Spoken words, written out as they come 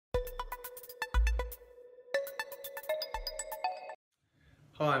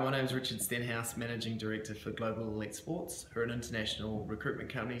Hi, my name is Richard Stenhouse, Managing Director for Global Elite Sports, who are an international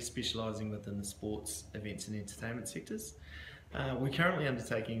recruitment company specialising within the sports, events and entertainment sectors. We're currently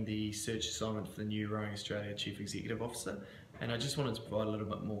undertaking the search assignment for the new Rowing Australia Chief Executive Officer, and I just wanted to provide a little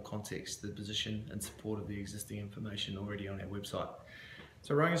bit more context to the position in support of the existing information already on our website.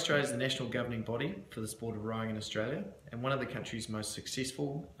 So Rowing Australia is the national governing body for the sport of rowing in Australia and one of the country's most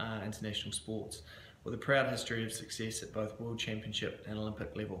successful international sports, with a proud history of success at both World Championship and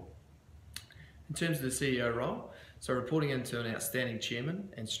Olympic level. In terms of the CEO role, so reporting into an outstanding chairman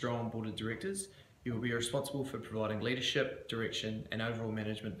and strong board of directors, you will be responsible for providing leadership, direction and overall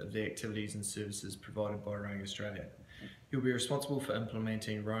management of the activities and services provided by Rowing Australia. You'll be responsible for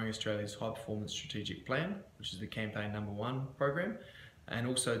implementing Rowing Australia's High Performance Strategic Plan, which is the Campaign No. 1 program, and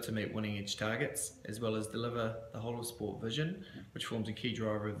also to meet winning edge targets, as well as deliver the whole of sport vision, which forms a key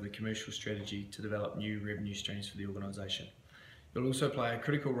driver of the commercial strategy to develop new revenue streams for the organisation. You'll also play a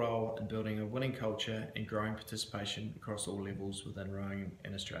critical role in building a winning culture and growing participation across all levels within rowing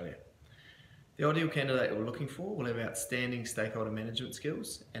in Australia. The ideal candidate that we're looking for will have outstanding stakeholder management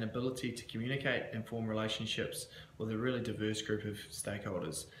skills and ability to communicate and form relationships with a really diverse group of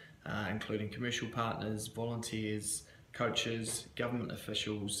stakeholders, including commercial partners, volunteers, coaches, government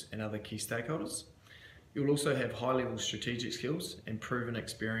officials and other key stakeholders. You'll also have high-level strategic skills and proven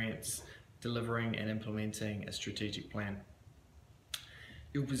experience delivering and implementing a strategic plan.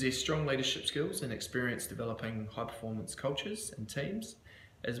 You'll possess strong leadership skills and experience developing high-performance cultures and teams,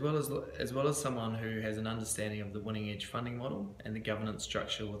 as well as someone who has an understanding of the winning edge funding model and the governance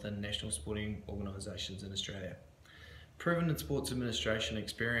structure within national sporting organisations in Australia. Proven in sports administration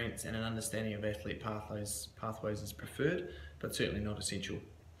experience and an understanding of athlete pathways is preferred, but certainly not essential.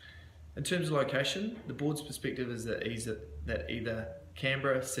 In terms of location, the board's perspective is that either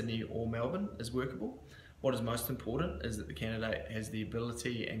Canberra, Sydney or Melbourne is workable. What is most important is that the candidate has the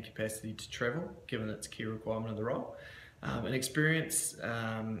ability and capacity to travel, given its key requirement of the role. And experience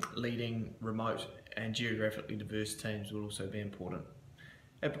leading remote and geographically diverse teams will also be important.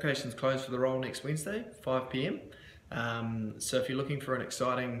 Applications close for the role next Wednesday, 5 p.m. So if you're looking for an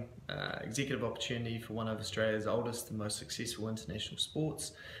exciting executive opportunity for one of Australia's oldest and most successful international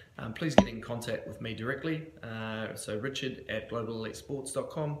sports, please get in contact with me directly. So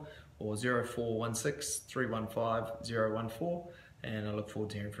richard@globalelitesports.com or 0416 315 014, and I look forward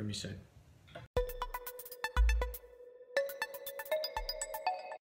to hearing from you soon.